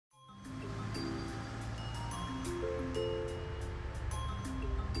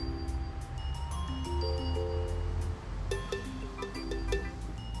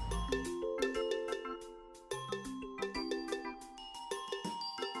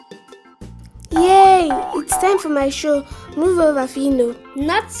Hey, it's time for my show. Move over, Fino.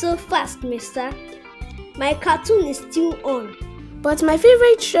 Not so fast, mister. My cartoon is still on. But my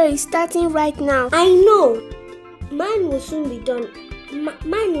favorite show is starting right now. I know. Mine will soon be done.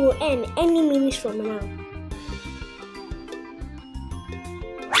 Mine will end any minute from now.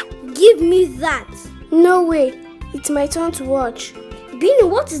 Give me that. No way. It's my turn to watch. Bino,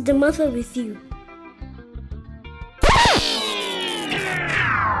 what is the matter with you?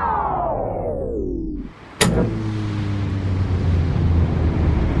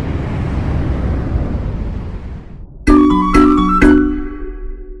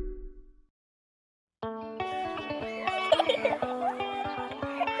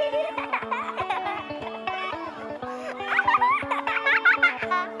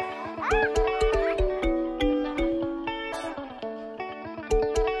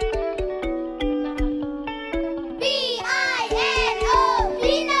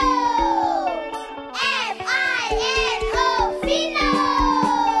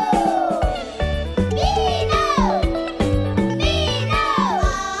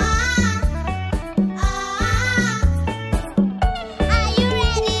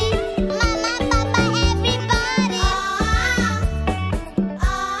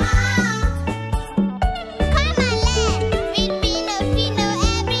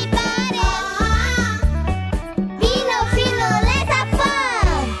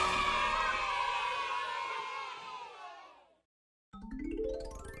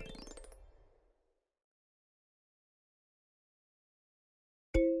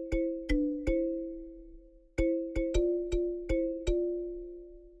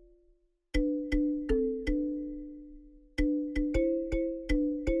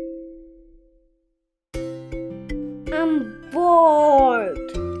 I'm bored.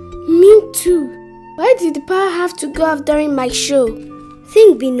 Me too. Why did the power have to go off during my show?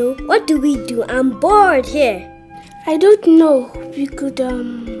 Think, Bino. What do we do? I'm bored here. I don't know.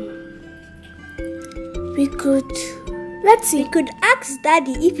 Let's see. We could ask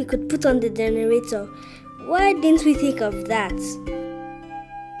Daddy if he could put on the generator. Why didn't we think of that?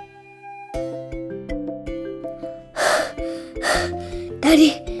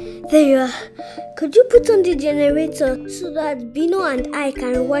 Daddy, there you are. Could you put on the generator so that Bino and I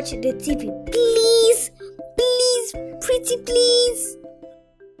can watch the TV? Please, please, pretty please.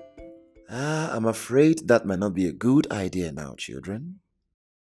 I'm afraid that might not be a good idea now, children.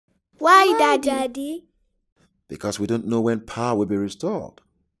 Why, Daddy? Because we don't know when power will be restored.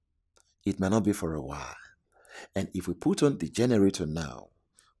 It might not be for a while. And if we put on the generator now,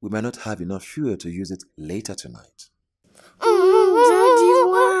 we might not have enough fuel to use it later tonight. Daddy,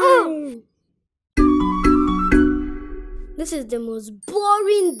 why? This is the most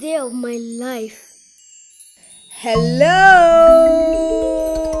boring day of my life. Hello!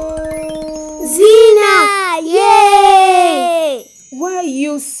 Zina! Yay! Why are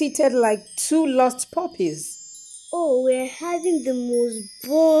you seated like two lost puppies? Oh, we're having the most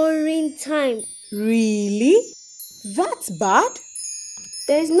boring time. Really? That's bad?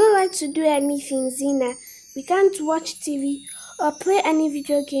 There is no right to do anything, Zina. We can't watch TV or play any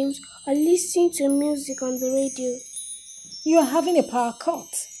video games or listen to music on the radio. You are having a power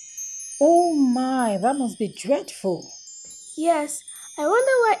cut. Oh my, that must be dreadful. Yes, I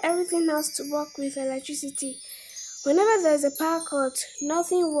wonder why everything has to work with electricity. Whenever there's a power cut,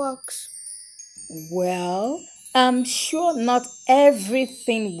 nothing works. Well, I'm sure not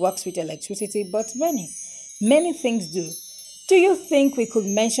everything works with electricity, but many things do. Do you think we could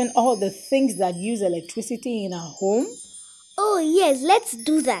mention all the things that use electricity in our home? Oh yes, let's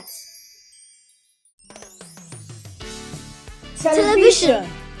do that. Television.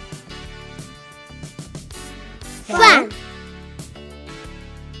 Fan.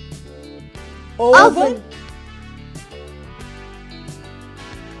 Oven.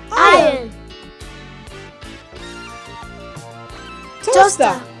 Iron.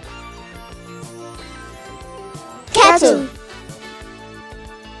 Toaster. Kettle.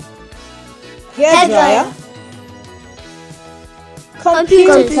 Hair dryer.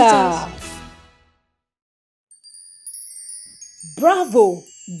 Computer. Bravo!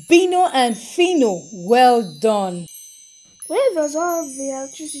 Bino and Fino, well done. Where does all the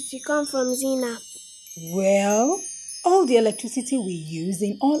electricity come from, Zina? Well, all the electricity we use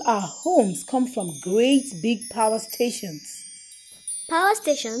in all our homes come from great big power stations. Power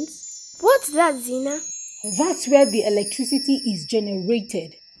stations? What's that, Zina? That's where the electricity is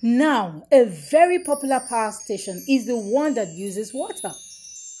generated. Now, a very popular power station is the one that uses water.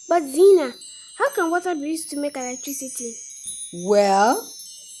 But Zina, how can water be used to make electricity? Well,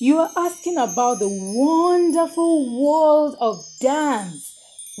 you are asking about the wonderful world of dams.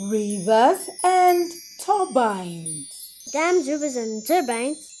 Rivers and turbines. Dams, rivers, and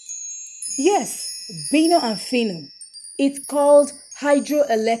turbines. Yes, Bino and Fino. It's called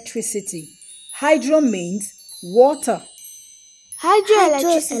hydroelectricity. Hydro means water.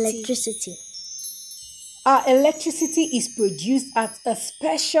 Hydroelectricity. Our electricity is produced at a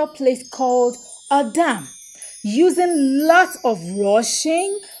special place called a dam, using lots of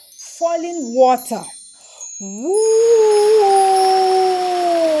rushing, falling water. Woo!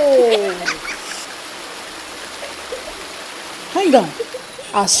 Hang on,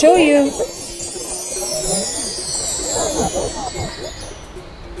 I'll show you.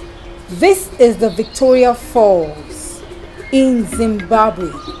 This is the Victoria Falls in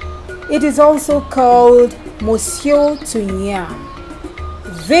Zimbabwe. It is also called Mosio Tunyam.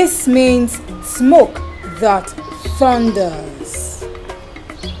 This means smoke that thunders.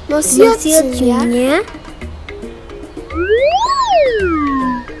 Mosio Tunyam.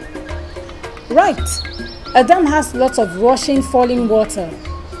 Right. A dam has lots of rushing, falling water.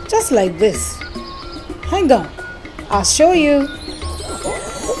 Just like this. Hang on. I'll show you.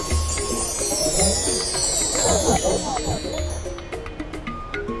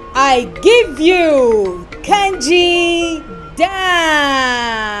 I give you Kanji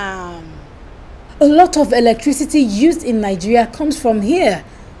Dam. A lot of electricity used in Nigeria comes from here.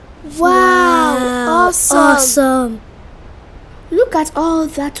 Wow, Awesome. Look at all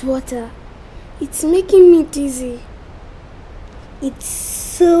that water. It's making me dizzy. It's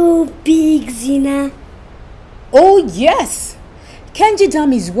so big, Zina. Oh yes! Kanji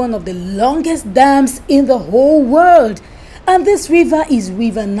Dam is one of the longest dams in the whole world. And this river is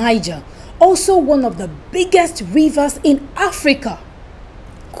River Niger, also one of the biggest rivers in Africa.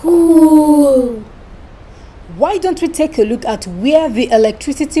 Cool. Why don't we take a look at where the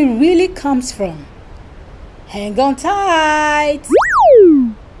electricity really comes from? Hang on tight!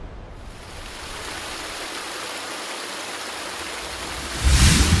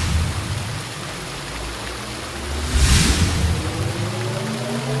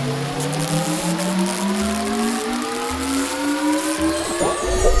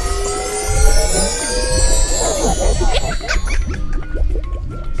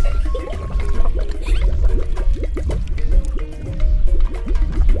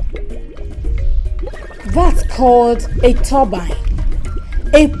 That's called a turbine,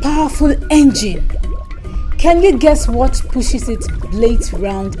 a powerful engine. Can you guess what pushes its blades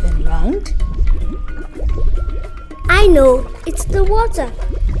round and round? I know, it's the water.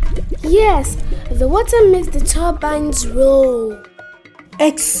 Yes, the water makes the turbines roll.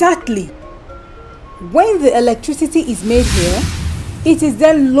 Exactly. When the electricity is made here, it is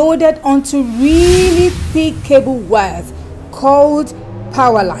then loaded onto really thick cable wires called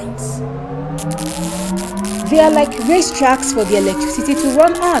power lines. They are like racetracks for the electricity to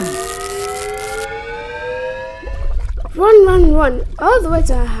run on. Run, all the way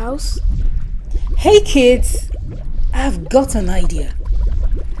to our house. Hey kids, I've got an idea.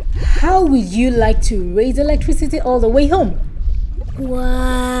 How would you like to raise electricity all the way home?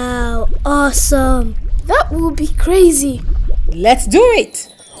 Wow, awesome. That will be crazy. Let's do it!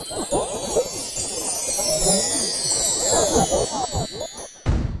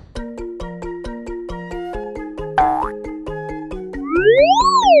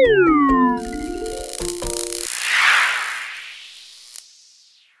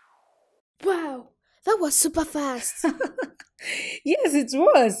 Wow, that was super fast. Yes, it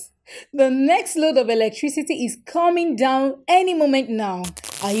was. The next load of electricity is coming down any moment now.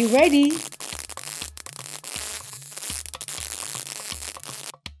 Are you ready?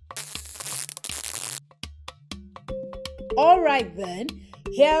 All right then,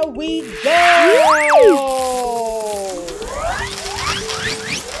 here we go!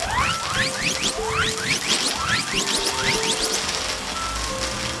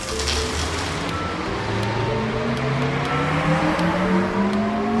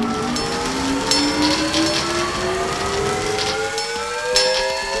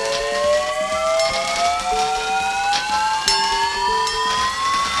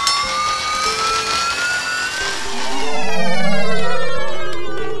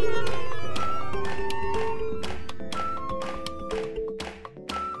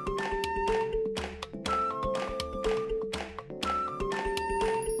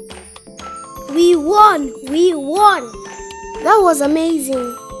 We won! That was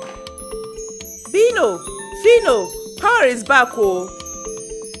amazing. Bino, Fino, power is back, oh.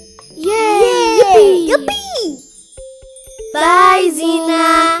 Yay! Yippee! Bye,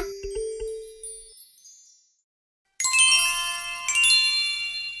 Zina!